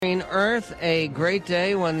green earth, a great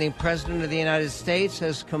day when the President of the United States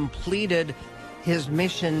has completed his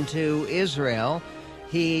mission to Israel.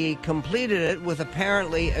 He completed it with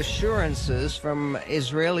apparently assurances from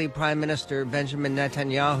Israeli Prime Minister Benjamin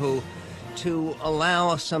Netanyahu to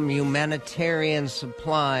allow some humanitarian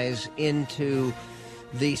supplies into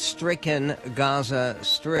the stricken Gaza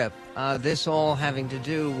Strip. This all having to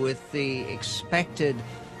do with the expected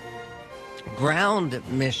ground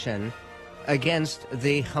mission against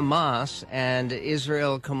the Hamas, and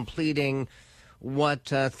Israel completing what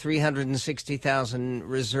 360,000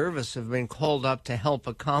 reservists have been called up to help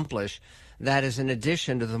accomplish. That is in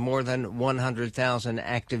addition to the more than 100,000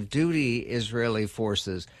 active duty Israeli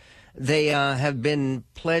forces. They have been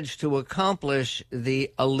pledged to accomplish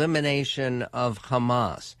the elimination of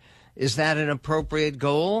Hamas. Is that an appropriate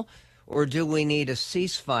goal, or do we need a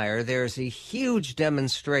ceasefire? There's a huge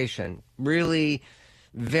demonstration, really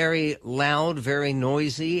very loud, very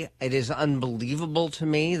noisy. It is unbelievable to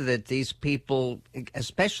me that these people,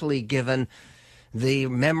 especially given the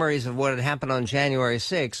memories of what had happened on January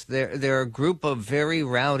 6th, they're a group of very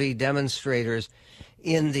rowdy demonstrators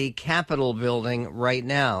in the Capitol building right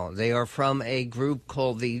now. They are from a group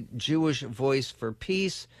called the Jewish Voice for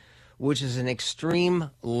Peace, which is an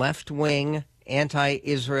extreme left-wing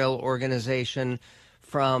anti-Israel organization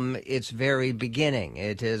from its very beginning.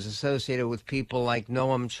 It is associated with people like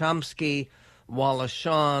Noam Chomsky, Wallace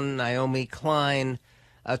Shawn, Naomi Klein.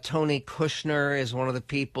 Tony Kushner is one of the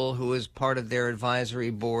people who is part of their advisory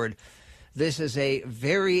board. This is a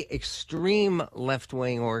very extreme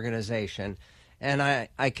left-wing organization. And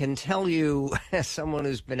I can tell you, as someone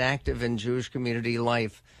who's been active in Jewish community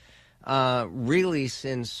life really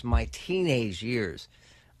since my teenage years,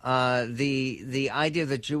 the idea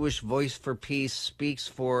that Jewish Voice for Peace speaks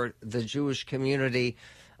for the Jewish community,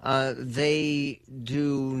 they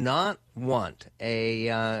do not want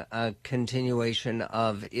a continuation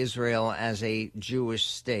of Israel as a Jewish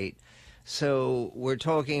state. So we're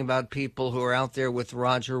talking about people who are out there with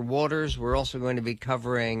Roger Waters. We're also going to be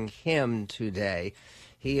covering him today.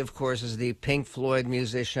 He, of course, is the Pink Floyd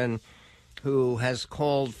musician who has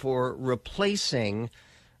called for replacing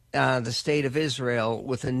the state of Israel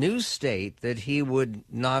with a new state that he would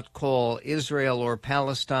not call Israel or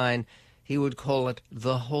Palestine. He would call it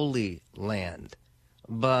the Holy Land.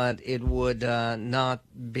 But it would not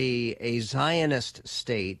be a Zionist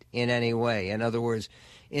state in any way. In other words,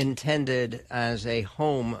 intended as a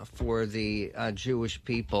home for the Jewish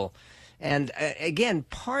people. And again,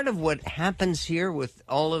 part of what happens here with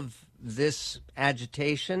all of this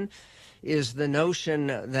agitation is the notion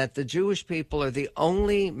that the Jewish people are the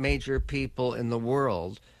only major people in the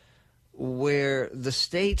world where the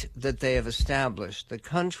state that they have established, the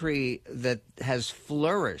country that has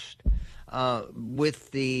flourished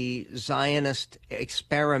with the Zionist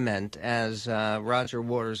experiment, as Roger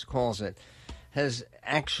Waters calls it, has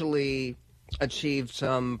actually achieved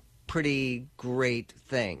some pretty great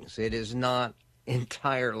things. It is not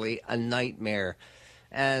entirely a nightmare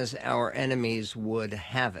as our enemies would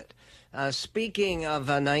have it. Speaking of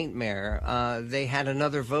a nightmare, they had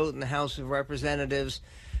another vote in the House of Representatives.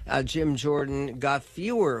 Jim Jordan got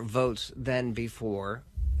fewer votes than before.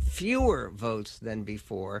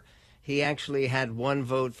 He actually had one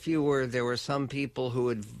vote fewer. There were some people who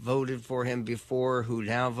had voted for him before who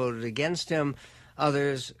now voted against him.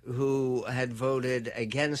 Others who had voted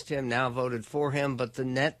against him now voted for him. But the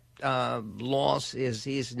net loss is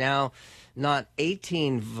he's now not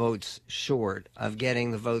 18 votes short of getting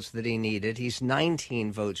the votes that he needed. He's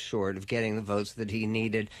 19 votes short of getting the votes that he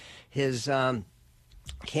needed. His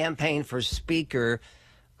campaign for Speaker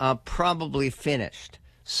probably finished.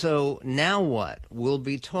 So now what? We'll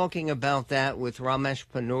be talking about that with Ramesh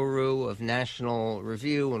Ponnuru of National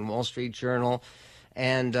Review and Wall Street Journal,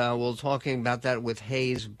 and we'll talking about that with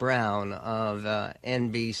Hayes Brown of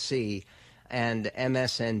NBC and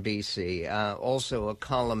MSNBC, also a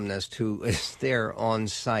columnist who is there on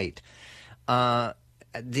site.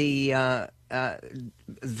 The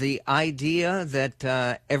idea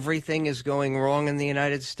that everything is going wrong in the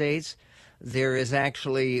United States, there is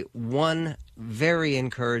actually one very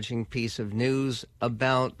encouraging piece of news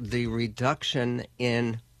about the reduction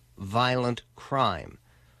in violent crime.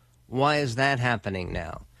 Why is that happening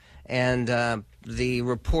now? And the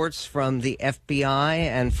reports from the FBI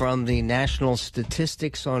and from the National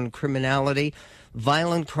Statistics on Criminality,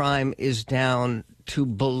 violent crime is down to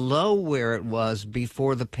below where it was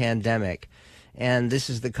before the pandemic. And this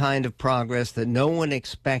is the kind of progress that no one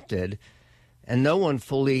expected and no one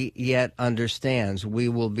fully yet understands. We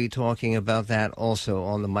will be talking about that also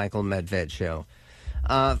on the Michael Medved Show.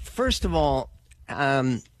 First of all,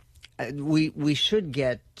 we should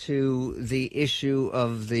get to the issue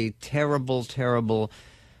of the terrible, terrible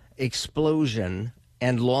explosion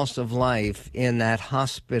and loss of life in that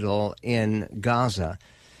hospital in Gaza.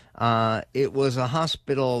 It was a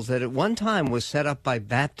hospital that at one time was set up by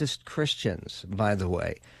Baptist Christians, by the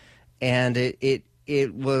way, and it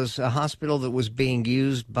was a hospital that was being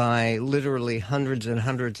used by literally hundreds and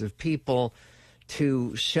hundreds of people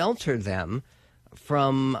to shelter them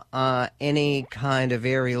from any kind of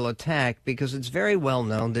aerial attack, because it's very well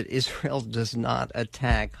known that Israel does not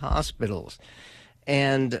attack hospitals.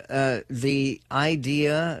 And the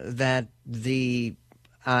idea that the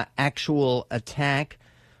actual attack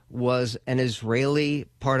was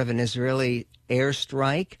part of an Israeli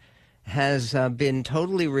airstrike has been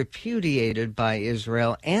totally repudiated by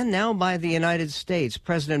Israel and now by the United States.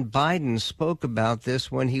 President Biden spoke about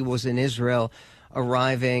this when he was in Israel,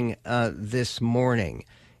 arriving this morning.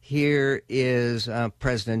 Here is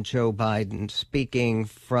President Joe Biden speaking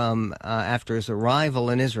from after his arrival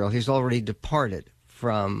in Israel. He's already departed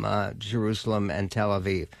from Jerusalem and Tel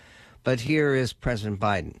Aviv. But here is President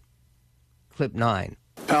Biden. Clip 9.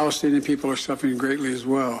 Palestinian people are suffering greatly as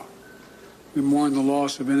well. We mourn the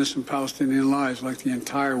loss of innocent Palestinian lives like the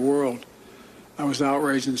entire world. I was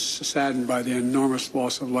outraged and saddened by the enormous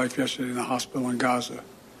loss of life yesterday in the hospital in Gaza.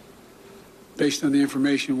 Based on the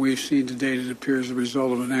information we've seen to date, it appears the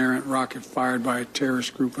result of an errant rocket fired by a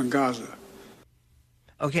terrorist group in Gaza.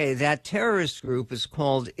 Okay, that terrorist group is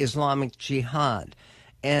called Islamic Jihad.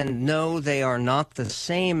 And no, they are not the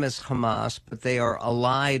same as Hamas, but they are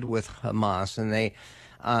allied with Hamas. And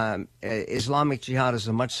Islamic Jihad is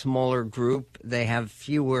a much smaller group. They have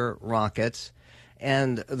fewer rockets.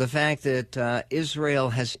 And the fact that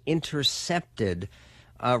Israel has intercepted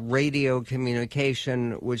radio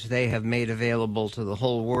communication, which they have made available to the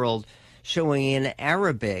whole world, showing in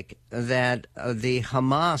Arabic that the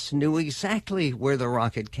Hamas knew exactly where the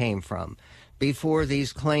rocket came from. Before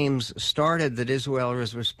these claims started that Israel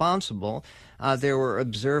was responsible, there were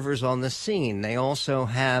observers on the scene. They also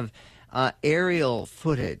have aerial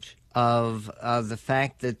footage of the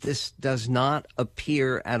fact that this does not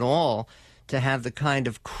appear at all to have the kind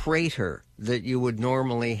of crater that you would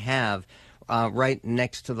normally have right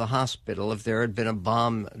next to the hospital if there had been a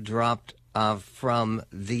bomb dropped from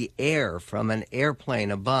the air, from an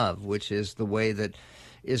airplane above, which is the way that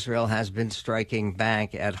Israel has been striking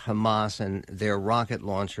back at Hamas and their rocket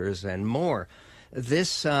launchers and more.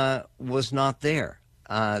 This was not there.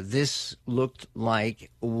 This looked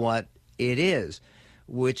like what it is,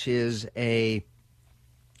 which is a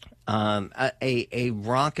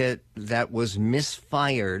rocket that was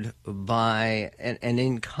misfired by an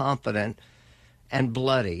incompetent and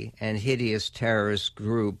bloody and hideous terrorist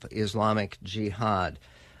group, Islamic Jihad.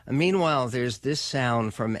 Meanwhile, there's this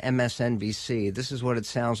sound from MSNBC. This is what it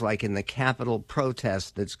sounds like in the Capitol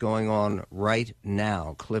protest that's going on right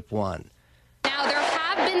now. Clip 1. Now, there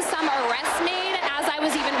have been some arrests made. As I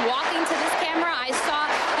was even walking to this camera, I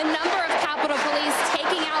saw a number of Capitol Police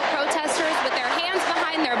taking out protesters with their hands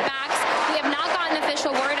behind their backs. We have not gotten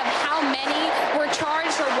official word of how many were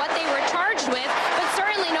charged or what they were charged with, but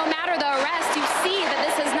certainly no matter the arrest, you see that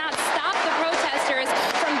this has not stopped the protesters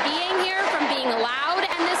from being here, from being loud,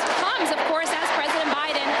 and this comes, of course, as President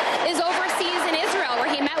Biden is overseas in Israel,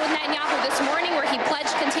 where he met with Netanyahu this morning, where he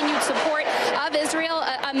pledged continued support of Israel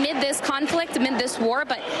amid this conflict, amid this war.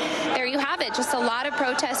 But there you have it, just a lot of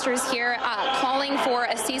protesters here calling for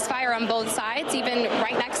a ceasefire on both sides, even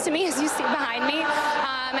right next to me, as you see behind me.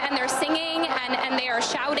 And they're singing, and they are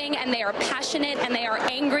shouting, and they are passionate, and they are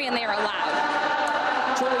angry, and they are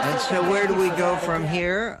loud. And so where do we go from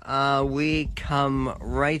here? We come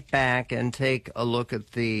right back and take a look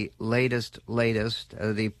at the latest,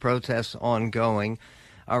 the protests ongoing.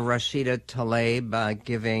 Rashida Tlaib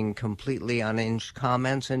giving completely unhinged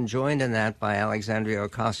comments, and joined in that by Alexandria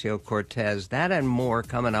Ocasio-Cortez. That and more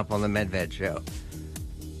coming up on the Medved Show.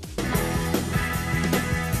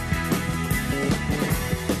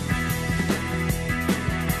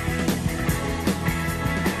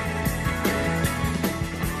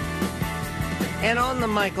 And on the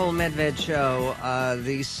Michael Medved Show,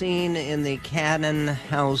 the scene in the Cannon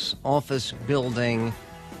House office building,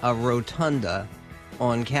 a rotunda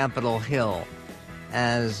on Capitol Hill,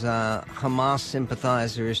 as Hamas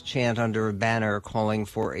sympathizers chant under a banner calling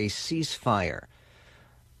for a ceasefire.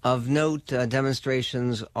 Of note,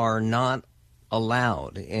 demonstrations are not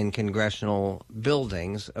allowed in congressional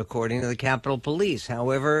buildings, according to the Capitol Police.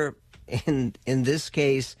 However, in this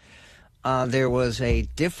case, there was a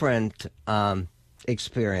different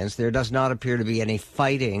experience. There does not appear to be any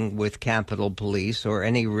fighting with Capitol Police or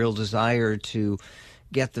any real desire to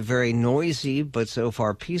get the very noisy but so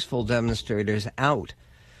far peaceful demonstrators out.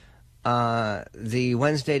 The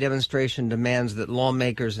Wednesday demonstration demands that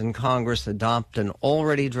lawmakers in Congress adopt an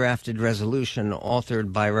already drafted resolution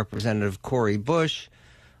authored by Representative Cori Bush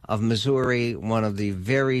of Missouri, one of the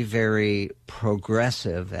very, very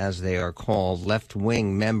progressive, as they are called,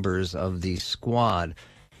 left-wing members of the squad,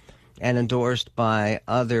 and endorsed by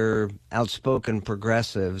other outspoken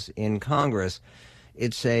progressives in Congress.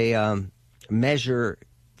 It's a measure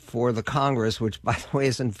for the Congress, which, by the way,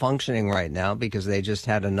 isn't functioning right now because they just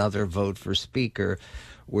had another vote for Speaker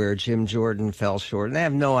where Jim Jordan fell short, and they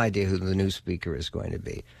have no idea who the new Speaker is going to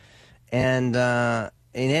be. And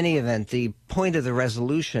in any event, the point of the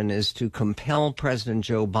resolution is to compel President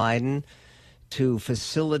Joe Biden to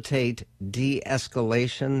facilitate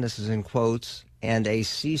de-escalation, this is in quotes, and a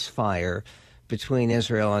ceasefire between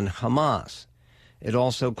Israel and Hamas. It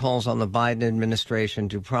also calls on the Biden administration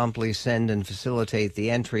to promptly send and facilitate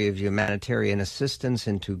the entry of humanitarian assistance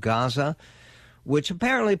into Gaza, which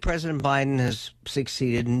apparently President Biden has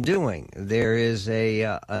succeeded in doing. There is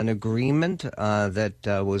an agreement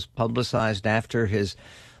that was publicized after his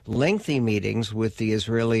lengthy meetings with the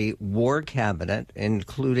Israeli war cabinet,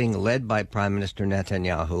 including led by Prime Minister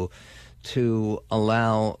Netanyahu, to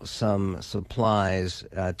allow some supplies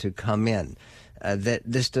to come in. That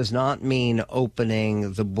this does not mean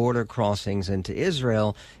opening the border crossings into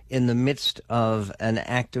Israel in the midst of an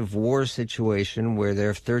active war situation where there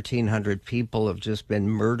are 1,300 people have just been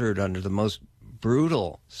murdered under the most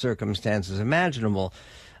brutal circumstances imaginable.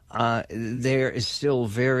 There is still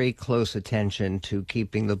very close attention to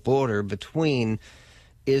keeping the border between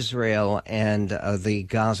Israel and the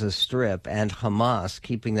Gaza Strip and Hamas,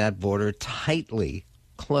 keeping that border tightly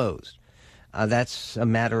closed. That's a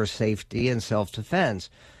matter of safety and self-defense.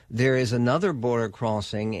 There is another border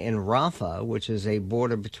crossing in Rafah, which is a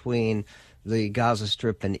border between the Gaza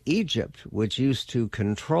Strip and Egypt, which used to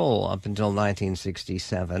control, up until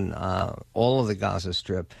 1967, all of the Gaza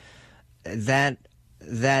Strip. That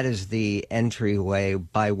is the entryway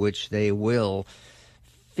by which they will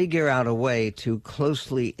figure out a way to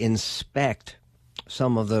closely inspect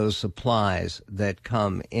some of those supplies that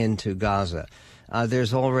come into Gaza.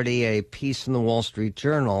 There's already a piece in the Wall Street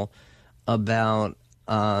Journal about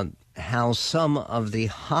how some of the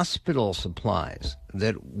hospital supplies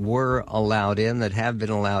that were allowed in, that have been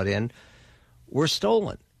allowed in, were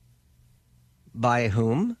stolen. By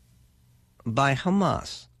whom? By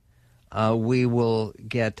Hamas. We will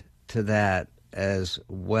get to that as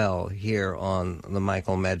well here on the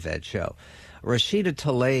Michael Medved Show. Rashida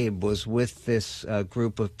Tlaib was with this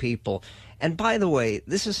group of people. And by the way,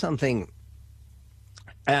 this is something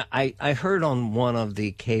I heard on one of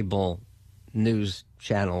the cable news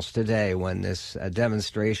channels today when this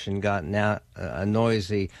demonstration got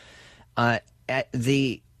noisy.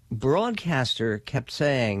 The broadcaster kept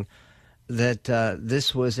saying that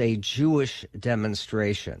this was a Jewish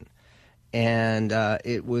demonstration, and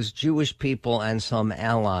it was Jewish people and some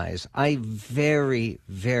allies. I very,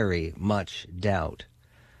 very much doubt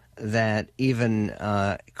that even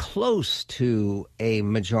close to a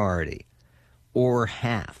majority or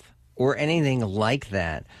half or anything like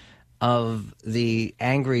that of the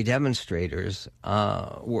angry demonstrators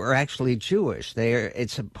were actually Jewish.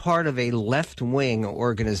 It's a part of a left-wing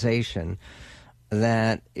organization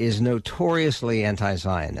that is notoriously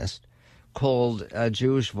anti-Zionist called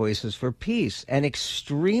Jewish Voices for Peace, and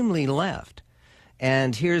extremely left.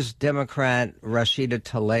 And here's Democrat Rashida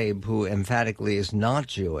Tlaib, who emphatically is not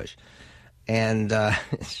Jewish, and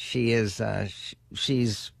she's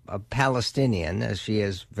a Palestinian, as she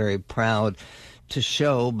is very proud to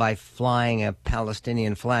show by flying a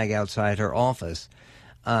Palestinian flag outside her office.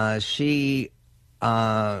 She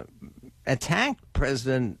attacked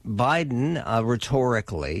President Biden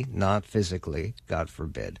rhetorically, not physically, God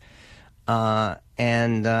forbid,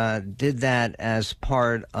 and did that as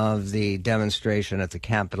part of the demonstration at the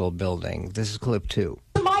Capitol building. This is clip 2.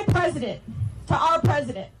 To my president, to our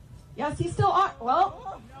president. Yes, he's still on.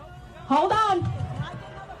 Well, hold on.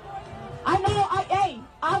 I know,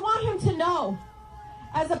 I want him to know,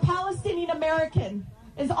 as a Palestinian American,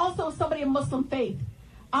 is also somebody of Muslim faith,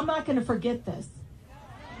 I'm not going to forget this.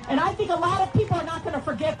 And I think a lot of people are not going to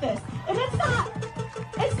forget this. And it's not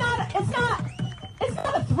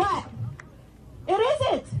a threat. It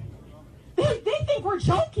isn't. They think we're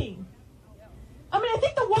joking. I mean, I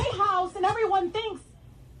think the White House and everyone thinks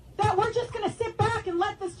that we're just going to sit back and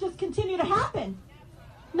let this just continue to happen.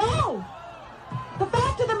 No. The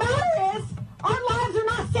fact of the matter is, our lives are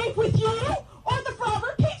not safe with you or the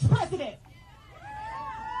forever peace president.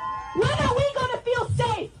 When are we going to feel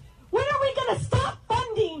safe? When are we going to stop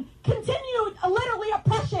funding, continue literally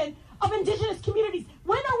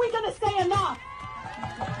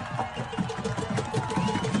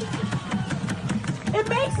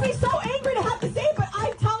me so angry to have to say, but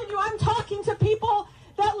I'm telling you, I'm talking to people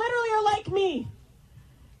that literally are like me.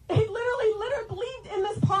 They literally believed in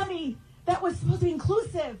this party that was supposed to be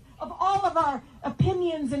inclusive of all of our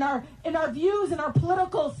opinions and our views and our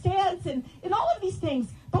political stance and all of these things.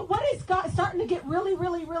 But what is starting to get really,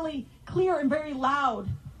 really, really clear and very loud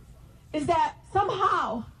is that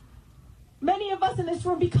somehow many of us in this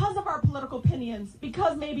room, because of our political opinions,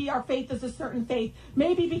 because maybe our faith is a certain faith,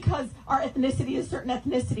 maybe because our ethnicity is a certain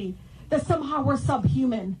ethnicity, that somehow we're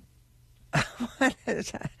subhuman.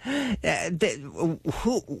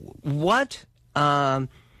 What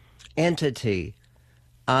entity,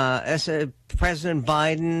 as President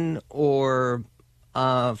Biden or,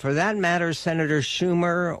 for that matter, Senator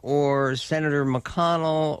Schumer or Senator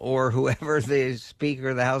McConnell or whoever the Speaker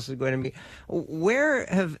of the House is going to be, where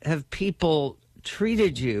have people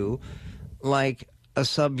treated you like a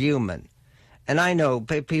subhuman? And I know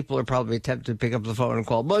people are probably tempted to pick up the phone and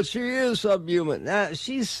call, but she is subhuman.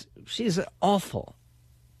 She's an awful,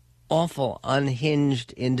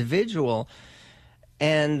 unhinged individual.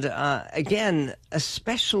 And again,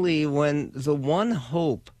 especially when the one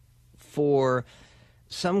hope for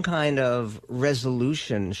some kind of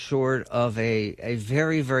resolution short of a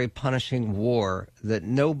very, very punishing war that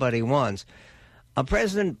nobody wants,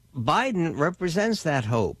 President Biden represents that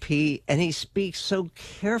hope. He speaks so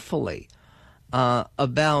carefully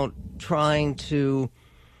about trying to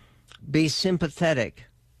be sympathetic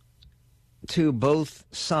to both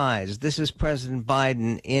sides. This is President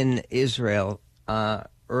Biden in Israel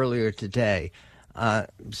earlier today,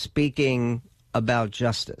 speaking about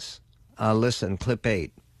justice. Listen, clip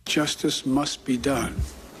 8. Justice must be done.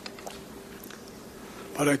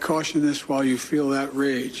 But I caution this: while you feel that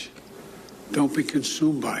rage, don't be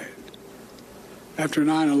consumed by it. After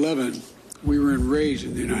 9/11, we were enraged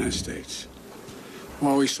in the United States.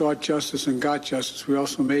 While we sought justice and got justice, we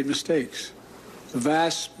also made mistakes. The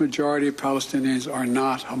vast majority of Palestinians are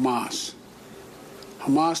not Hamas.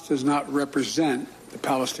 Hamas does not represent the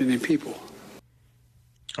Palestinian people.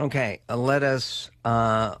 Okay, let us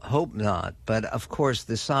hope not. But, of course,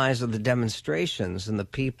 the size of the demonstrations and the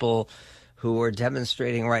people who are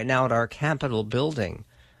demonstrating right now at our Capitol building,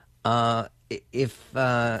 if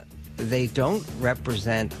they don't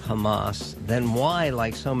represent Hamas, then why,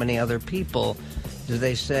 like so many other people, do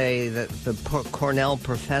they say that the Cornell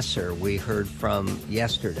professor we heard from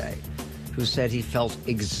yesterday, who said he felt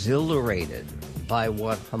exhilarated by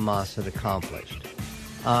what Hamas had accomplished?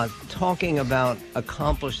 Talking about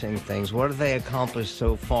accomplishing things, what have they accomplished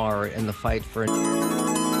so far in the fight for... The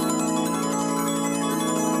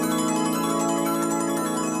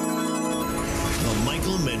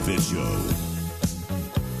Michael Medved Show.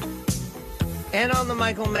 And on the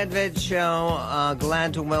Michael Medved Show,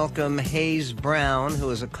 glad to welcome Hayes Brown, who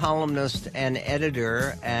is a columnist and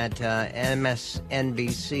editor at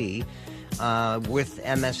MSNBC, with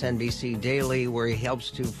MSNBC Daily, where he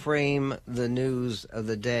helps to frame the news of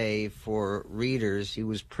the day for readers. He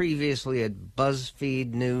was previously at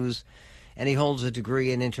BuzzFeed News, and he holds a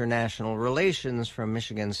degree in international relations from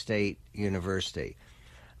Michigan State University.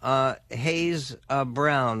 Hayes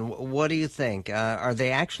Brown, what do you think? Are they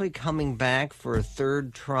actually coming back for a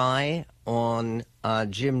third try on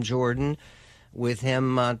Jim Jordan, with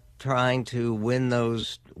him trying to win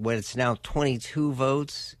those, what it's now 22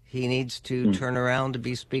 votes he needs to turn around to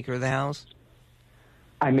be Speaker of the House?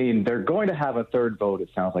 I mean, they're going to have a third vote, it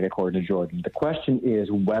sounds like, according to Jordan. The question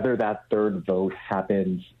is whether that third vote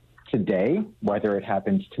happens today, whether it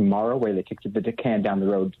happens tomorrow, where they kick the can down the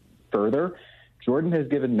road further. Jordan has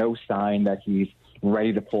given no sign that he's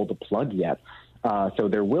ready to pull the plug yet. So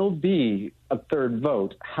there will be a third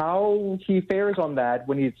vote. How he fares on that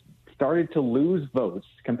when he's started to lose votes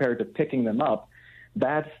compared to picking them up,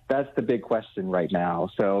 that's the big question right now.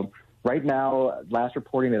 So right now, last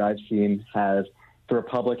reporting that I've seen has the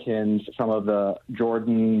Republicans, some of the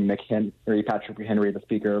Jordan, McHenry, Patrick McHenry, the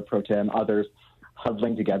Speaker pro tem, others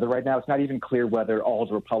huddling together right now. It's not even clear whether all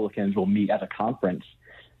the Republicans will meet as a conference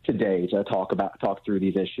today to talk through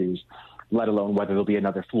these issues, let alone whether there'll be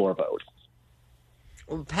another floor vote.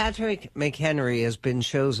 Well, Patrick McHenry has been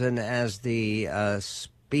chosen as the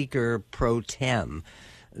Speaker pro tem,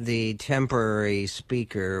 the temporary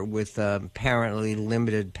speaker with apparently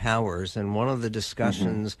limited powers. And one of the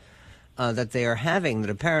discussions that they are having, that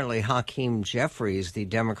apparently Hakeem Jeffries, the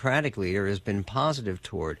Democratic leader, has been positive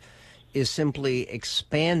toward, is simply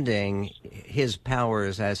expanding his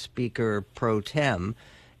powers as Speaker pro tem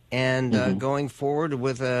and going forward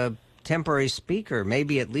with a temporary speaker,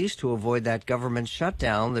 maybe at least to avoid that government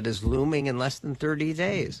shutdown that is looming in less than 30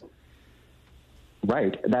 days.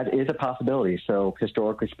 Right. That is a possibility. So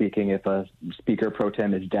historically speaking, if a speaker pro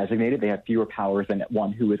tem is designated, they have fewer powers than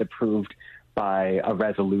one who is approved by a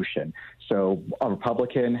resolution. So a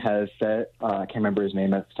Republican has said, I can't remember his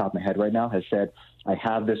name at the top of my head right now, has said, I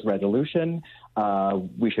have this resolution.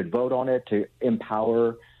 We should vote on it to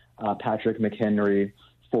empower Patrick McHenry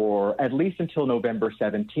for at least until November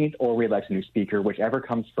 17th, or we elect a new speaker, whichever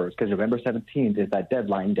comes first, because November 17th is that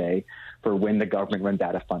deadline day for when the government runs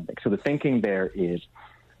out of funding. So the thinking there is,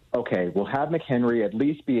 okay, we'll have McHenry at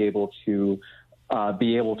least be able to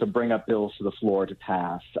bring up bills to the floor to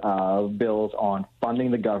pass, bills on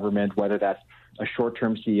funding the government, whether that's a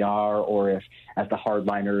short-term CR or if, as the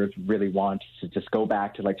hardliners really want, to just go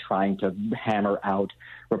back to like trying to hammer out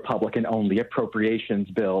Republican-only appropriations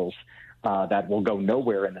bills that will go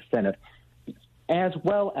nowhere in the Senate, as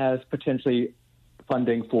well as potentially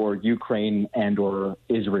funding for Ukraine and or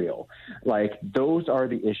Israel. Like, those are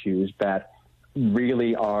the issues that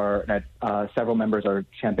really are, that several members are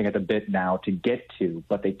champing at the bit now to get to,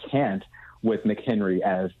 but they can't with McHenry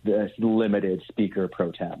as the limited speaker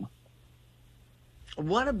pro tem.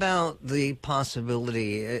 What about the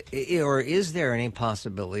possibility, or is there any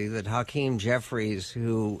possibility that Hakeem Jeffries,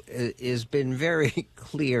 who has been very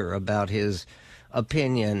clear about his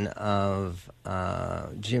opinion of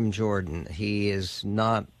Jim Jordan, he is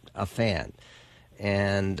not a fan.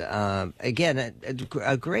 And again,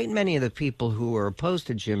 a great many of the people who are opposed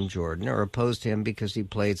to Jim Jordan are opposed to him because he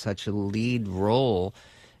played such a lead role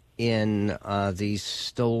in the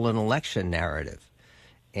stolen election narrative.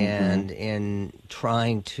 And in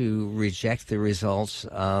trying to reject the results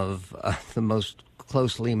of the most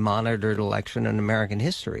closely monitored election in American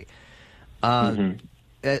history.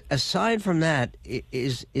 Aside from that,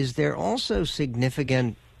 is there also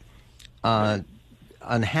significant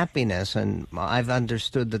unhappiness, and I've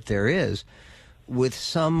understood that there is, with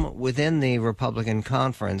some within the Republican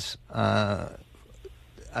conference,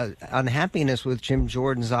 unhappiness with Jim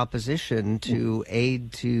Jordan's opposition to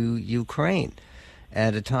aid to Ukraine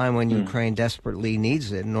at a time when Ukraine desperately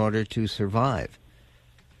needs it in order to survive?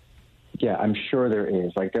 Yeah, I'm sure there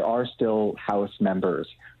is. Like, there are still House members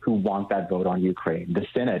who want that vote on Ukraine. The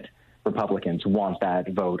Senate Republicans want that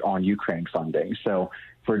vote on Ukraine funding. So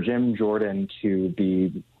for Jim Jordan to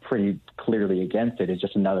be pretty clearly against it is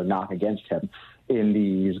just another knock against him in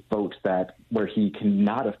these votes where he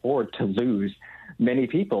cannot afford to lose many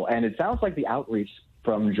people. And it sounds like the outreach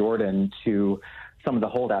from Jordan to some of the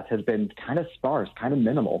holdouts has been kind of sparse, kind of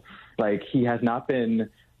minimal. Like, he has not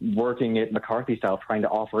been working it McCarthy style, trying to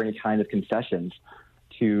offer any kind of concessions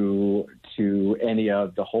to any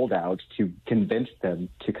of the holdouts to convince them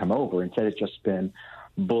to come over. Instead, it's just been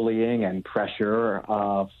bullying and pressure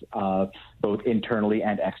of both internally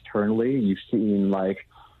and externally. You've seen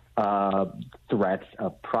threats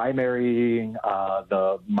of primarying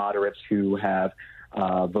the moderates who have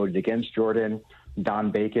voted against Jordan.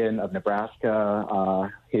 Don Bacon of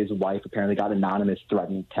Nebraska, his wife apparently got anonymous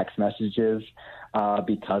threatening text messages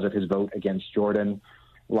because of his vote against Jordan.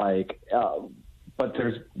 But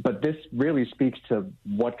this really speaks to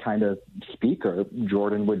what kind of speaker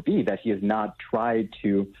Jordan would be, that he has not tried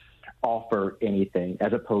to offer anything,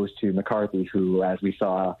 as opposed to McCarthy, who, as we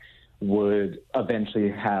saw, would eventually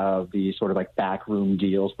have these sort of like backroom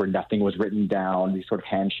deals where nothing was written down, these sort of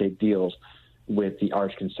handshake deals with the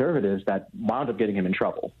arch conservatives that wound up getting him in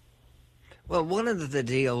trouble. Well, one of the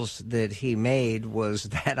deals that he made was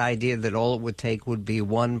that idea that all it would take would be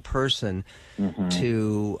one person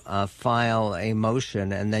to file a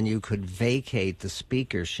motion, and then you could vacate the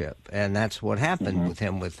speakership. And that's what happened with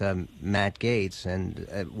him, with Matt Gaetz. And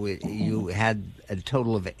you had a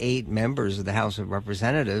total of 8 members of the House of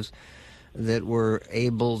Representatives that were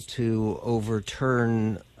able to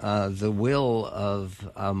overturn the will of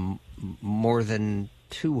more than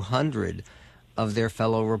 200 of their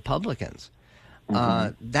fellow Republicans.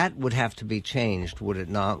 That would have to be changed, would it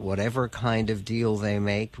not? Whatever kind of deal they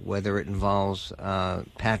make, whether it involves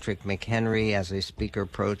Patrick McHenry as a speaker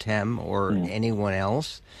pro tem or anyone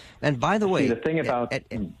else. And by the way, the thing about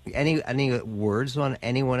any words on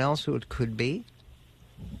anyone else who it could be?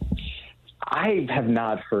 I have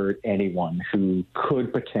not heard anyone who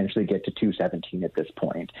could potentially get to 217 at this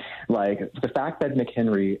point. Like, the fact that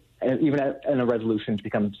McHenry, even in a resolution to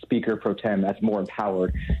become Speaker pro tem, as more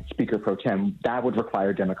empowered Speaker pro tem, that would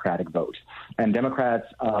require Democratic vote. And Democrats,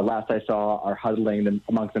 last I saw, are huddling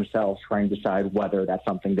amongst themselves, trying to decide whether that's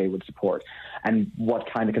something they would support and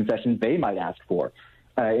what kind of concessions they might ask for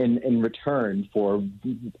in return for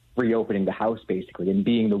reopening the House, basically, and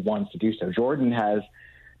being the ones to do so. Jordan has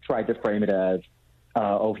tried to frame it as,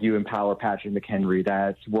 OU Empower Patrick McHenry,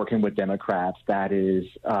 that's working with Democrats, that is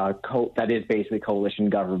basically coalition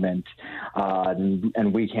government,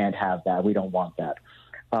 and we can't have that. We don't want that.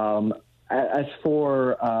 As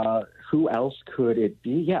for who else could it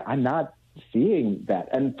be, yeah, I'm not seeing that.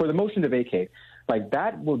 And for the motion to vacate, like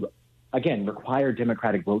that would, again, require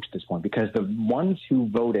Democratic votes at this point, because the ones who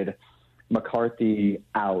voted McCarthy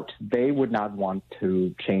out, they would not want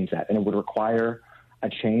to change that. And it would require a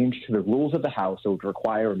change to the rules of the House. It would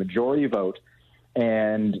require a majority vote.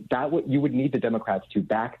 And you would need the Democrats to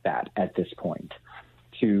back that at this point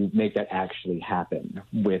to make that actually happen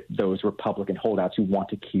with those Republican holdouts who want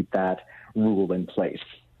to keep that rule in place.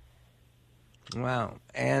 Wow.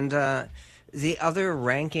 And the other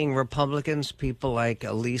ranking Republicans, people like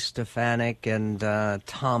Elise Stefanik and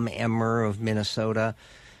Tom Emmer of Minnesota,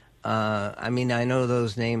 I mean, I know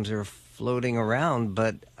those names are floating around,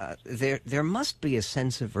 but there must be a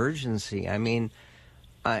sense of urgency. I mean,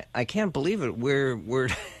 I can't believe it. We're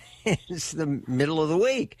it's the middle of the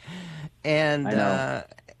week, and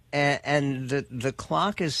and the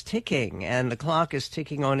clock is ticking, and the clock is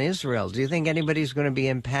ticking on Israel. Do you think anybody's going to be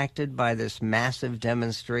impacted by this massive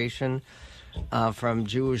demonstration from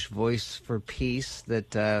Jewish Voice for Peace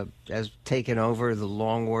that has taken over the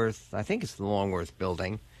Longworth? I think it's the Longworth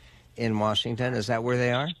building in Washington. Is that where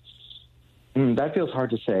they are? That feels hard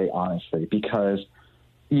to say, honestly, because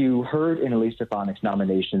you heard in Elise Stefanik's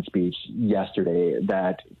nomination speech yesterday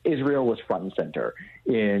that Israel was front and center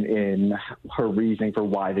in her reasoning for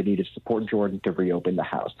why they needed to support Jordan to reopen the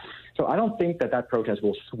House. So I don't think that protest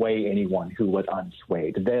will sway anyone who was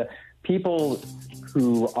unswayed. The people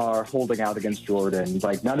who are holding out against Jordan,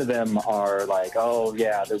 like, none of them are like, oh,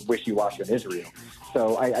 yeah, they're wishy-washy on Israel.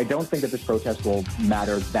 So I don't think that this protest will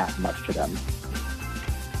matter that much to them.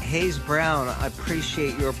 Hayes Brown, I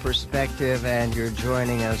appreciate your perspective and your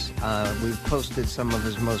joining us. We've posted some of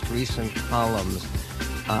his most recent columns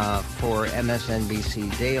for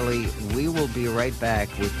MSNBC Daily. We will be right back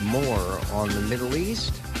with more on the Middle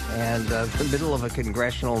East and the middle of a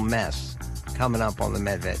congressional mess coming up on the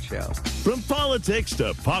Medved Show. From politics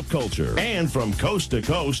to pop culture and from coast to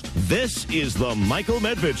coast, this is the Michael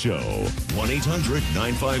Medved Show.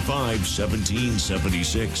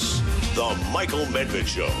 1-800-955-1776. The Michael Medved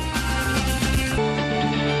Show.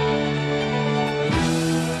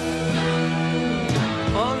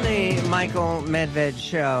 On the Michael Medved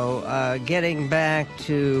Show, getting back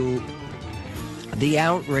to the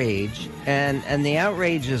outrage, and the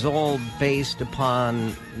outrage is all based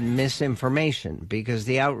upon misinformation, because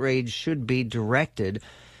the outrage should be directed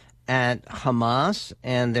at Hamas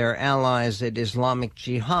and their allies at Islamic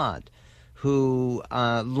Jihad, who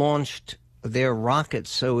launched their rockets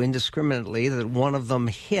so indiscriminately that one of them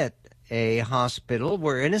hit a hospital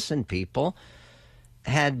where innocent people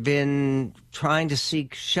had been trying to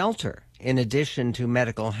seek shelter in addition to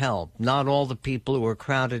medical help. Not all the people who were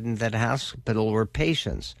crowded in that hospital were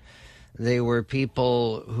patients. They were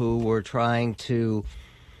people who were trying to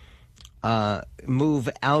move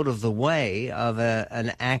out of the way of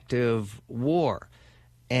an active war.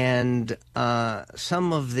 And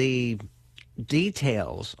some of the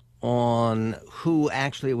details on who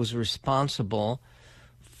actually was responsible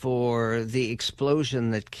for the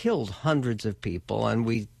explosion that killed hundreds of people, and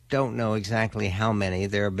we don't know exactly how many.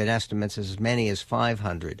 There have been estimates as many as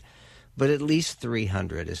 500, but at least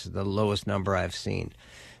 300 is the lowest number I've seen.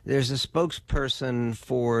 There's a spokesperson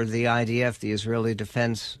for the IDF, the Israeli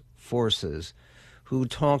Defense Forces, who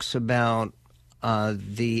talks about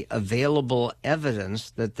the available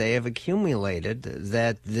evidence that they have accumulated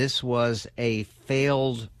that this was a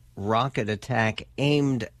failed rocket attack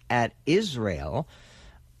aimed at Israel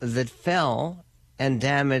that fell and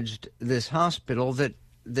damaged this hospital, that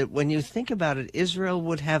when you think about it, Israel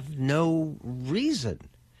would have no reason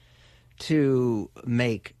to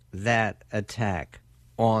make that attack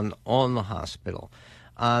on the hospital.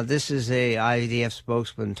 This is a IDF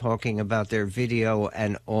spokesman talking about their video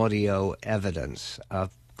and audio evidence.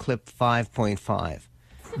 Clip 5.5.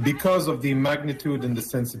 Because of the magnitude and the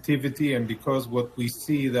sensitivity, and because what we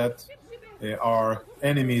see that our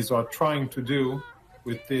enemies are trying to do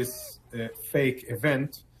with this fake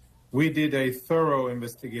event, we did a thorough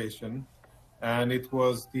investigation, and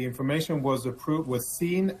the information was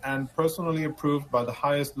seen and personally approved by the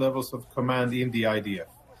highest levels of command in the IDF.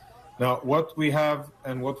 Now, what we have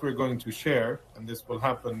and what we're going to share, and this will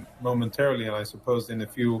happen momentarily, and I suppose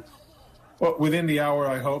within the hour,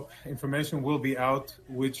 I hope, information will be out,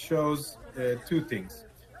 which shows two things.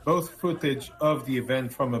 Both footage of the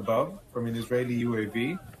event from above, from an Israeli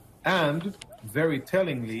UAV, and, very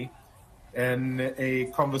tellingly, a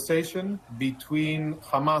conversation between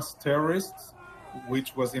Hamas terrorists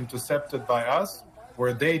which was intercepted by us,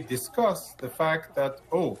 where they discuss the fact that,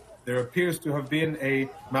 there appears to have been a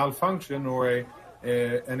malfunction or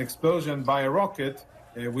an explosion by a rocket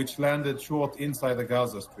which landed short inside the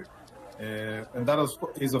Gaza Strip. And that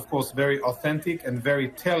is, of course, very authentic and very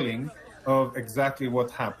telling of exactly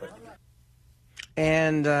what happened.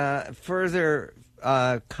 And further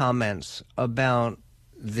comments about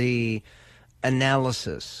the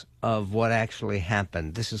analysis of what actually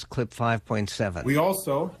happened. This is clip 5.7. We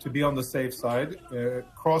also, to be on the safe side,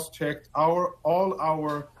 cross-checked all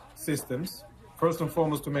our systems, first and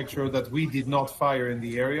foremost to make sure that we did not fire in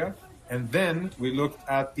the area. And then we looked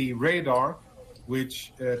at the radar,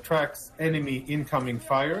 which tracks enemy incoming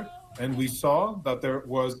fire. And we saw that there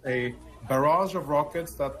was a barrage of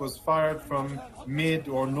rockets that was fired from mid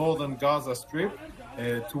or northern Gaza Strip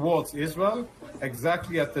towards Israel,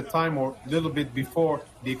 exactly at the time or a little bit before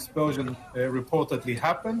the explosion reportedly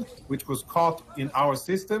happened, which was caught in our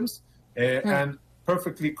systems and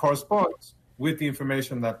perfectly corresponds with the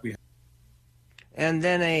information that we have. And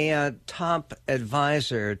then a top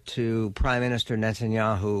advisor to Prime Minister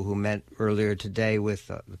Netanyahu, who met earlier today with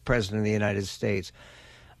the President of the United States,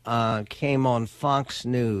 came on Fox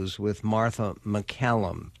News with Martha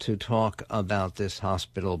McCallum to talk about this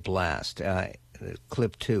hospital blast.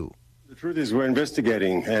 Clip 2. The truth is we're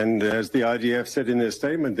investigating, and as the IDF said in their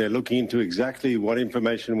statement, they're looking into exactly what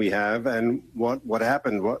information we have and what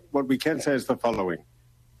happened. What we can say is the following.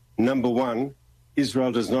 Number one,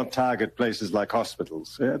 Israel does not target places like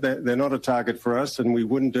hospitals. They're not a target for us, and we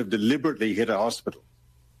wouldn't have deliberately hit a hospital.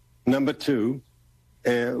 Number two,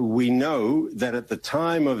 we know that at the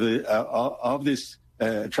time of this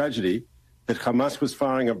tragedy, that Hamas was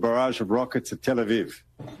firing a barrage of rockets at Tel Aviv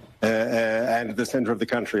and at the center of the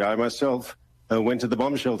country. I myself went to the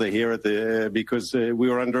bomb shelter here because we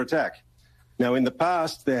were under attack. Now, in the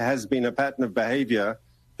past, there has been a pattern of behavior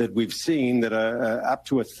that we've seen that up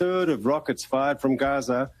to a third of rockets fired from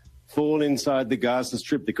Gaza fall inside the Gaza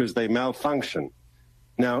Strip because they malfunction.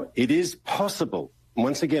 Now, it is possible.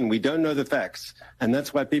 Once again, we don't know the facts, and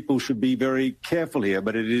that's why people should be very careful here,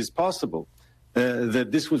 but it is possible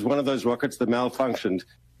that this was one of those rockets that malfunctioned.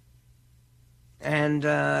 And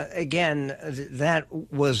again, that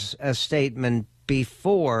was a statement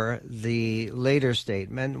before the later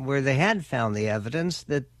statement where they had found the evidence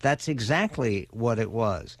that that's exactly what it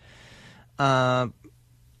was.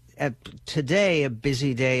 Today, a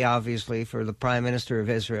busy day, obviously, for the Prime Minister of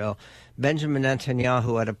Israel, Benjamin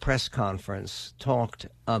Netanyahu at a press conference talked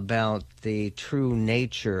about the true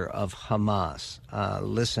nature of Hamas.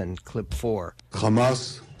 Listen, clip 4.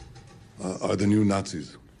 Hamas are the new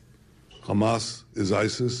Nazis. Hamas is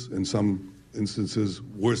ISIS, in some instances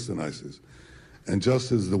worse than ISIS. And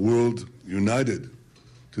just as the world united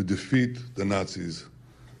to defeat the Nazis,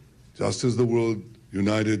 just as the world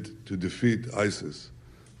united to defeat ISIS,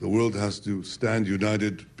 the world has to stand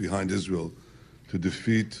united behind Israel to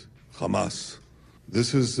defeat Hamas.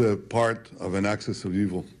 This is part of an axis of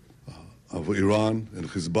evil of Iran and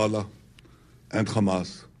Hezbollah and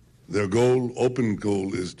Hamas. Their goal, open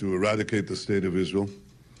goal, is to eradicate the state of Israel.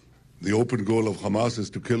 The open goal of Hamas is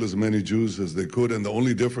to kill as many Jews as they could, and the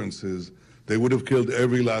only difference is they would have killed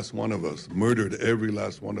every last one of us, murdered every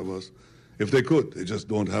last one of us, if they could. They just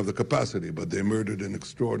don't have the capacity, but they murdered an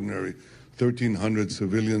extraordinary 1,300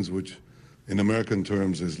 civilians, which in American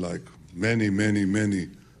terms is like many, many, many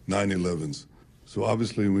 9/11s. So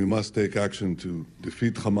obviously we must take action to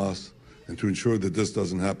defeat Hamas and to ensure that this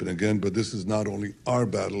doesn't happen again. But this is not only our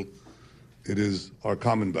battle, it is our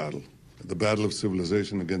common battle, the battle of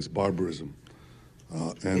civilization against barbarism.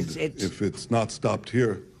 If it's not stopped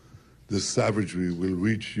here, this savagery will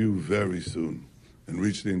reach you very soon and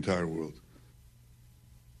reach the entire world.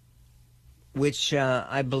 Which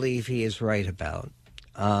I believe he is right about.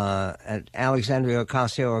 Alexandria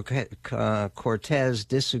Ocasio-Cortez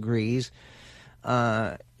disagrees.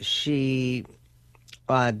 She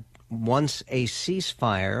wants a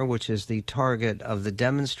ceasefire, which is the target of the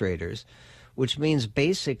demonstrators, which means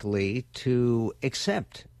basically to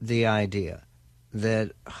accept the idea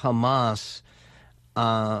that Hamas,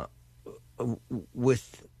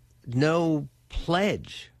 with no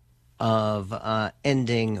pledge of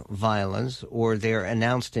ending violence or their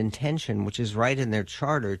announced intention, which is right in their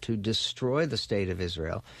charter, to destroy the state of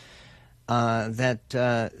Israel, that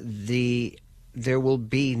there will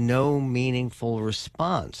be no meaningful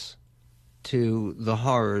response to the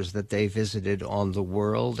horrors that they visited on the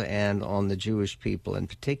world and on the Jewish people in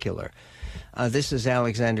particular. This is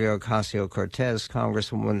Alexandria Ocasio-Cortez,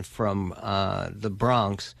 Congresswoman from the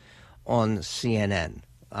Bronx, on CNN.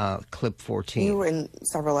 clip 14. You and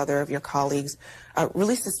several other of your colleagues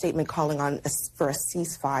released a statement calling for a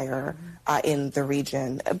ceasefire in the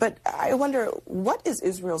region. But I wonder, what is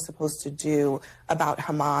Israel supposed to do about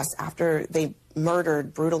Hamas after they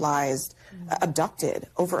murdered, brutalized, abducted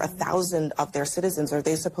over 1,000 of their citizens? Are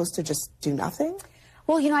they supposed to just do nothing?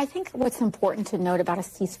 Well, I think what's important to note about a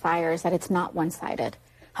ceasefire is that it's not one-sided.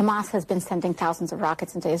 Hamas has been sending thousands of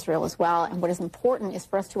rockets into Israel as well, and what is important is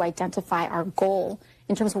for us to identify our goal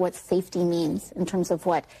in terms of what safety means, in terms of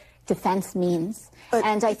what defense means. But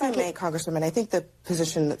and if I may, Congresswoman, I think the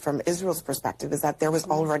position from Israel's perspective is that there was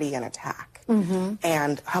already an attack,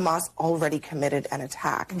 and Hamas already committed an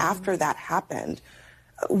attack. After that happened,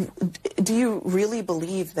 do you really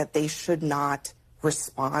believe that they should not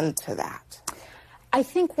respond to that? I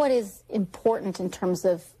think what is important in terms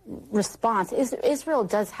of response is Israel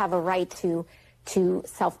does have a right to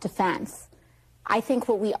self-defense. I think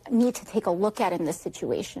what we need to take a look at in this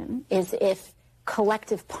situation is if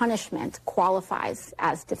collective punishment qualifies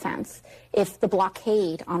as defense, if the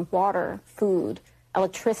blockade on water, food,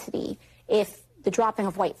 electricity, if the dropping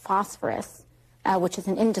of white phosphorus, which is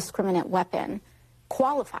an indiscriminate weapon,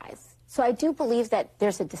 qualifies. So I do believe that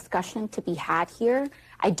there's a discussion to be had here.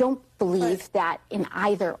 I don't believe that an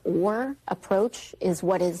either-or approach is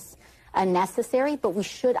what is necessary, but we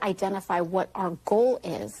should identify what our goal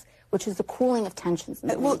is, which is the cooling of tensions in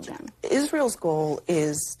the region. Israel's goal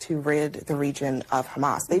is to rid the region of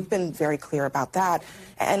Hamas. They've been very clear about that.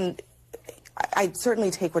 And I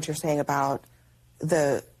certainly take what you're saying about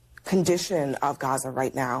the condition of Gaza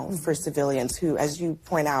right now for civilians who, as you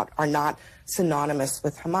point out, are not synonymous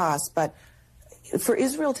with Hamas. But for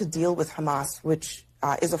Israel to deal with Hamas, which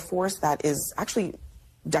is a force that is actually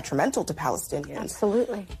detrimental to Palestinians.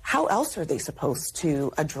 Absolutely. How else are they supposed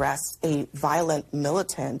to address a violent,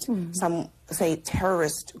 militant, some say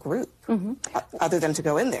terrorist group, other than to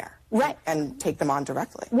go in there and take them on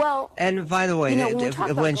directly? Well, and by the way,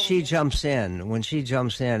 when she jumps in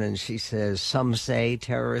and she says, some say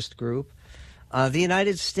terrorist group, the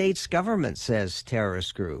United States government says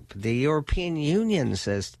terrorist group. The European Union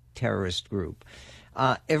says terrorist group.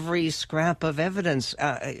 Every scrap of evidence,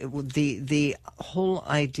 the whole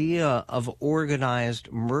idea of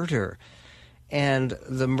organized murder and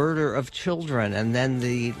the murder of children, and then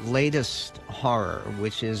the latest horror,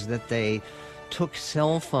 which is that they took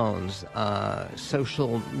cell phones,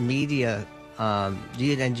 social media,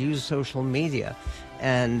 and used social media,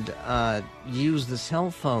 and used the cell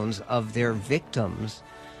phones of their victims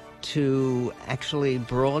to actually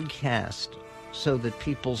broadcast so that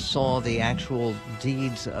people saw the actual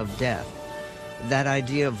deeds of death. That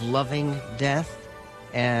idea of loving death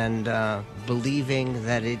and believing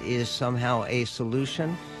that it is somehow a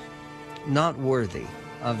solution, not worthy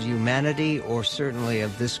of humanity or certainly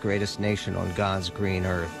of this greatest nation on God's green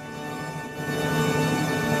earth.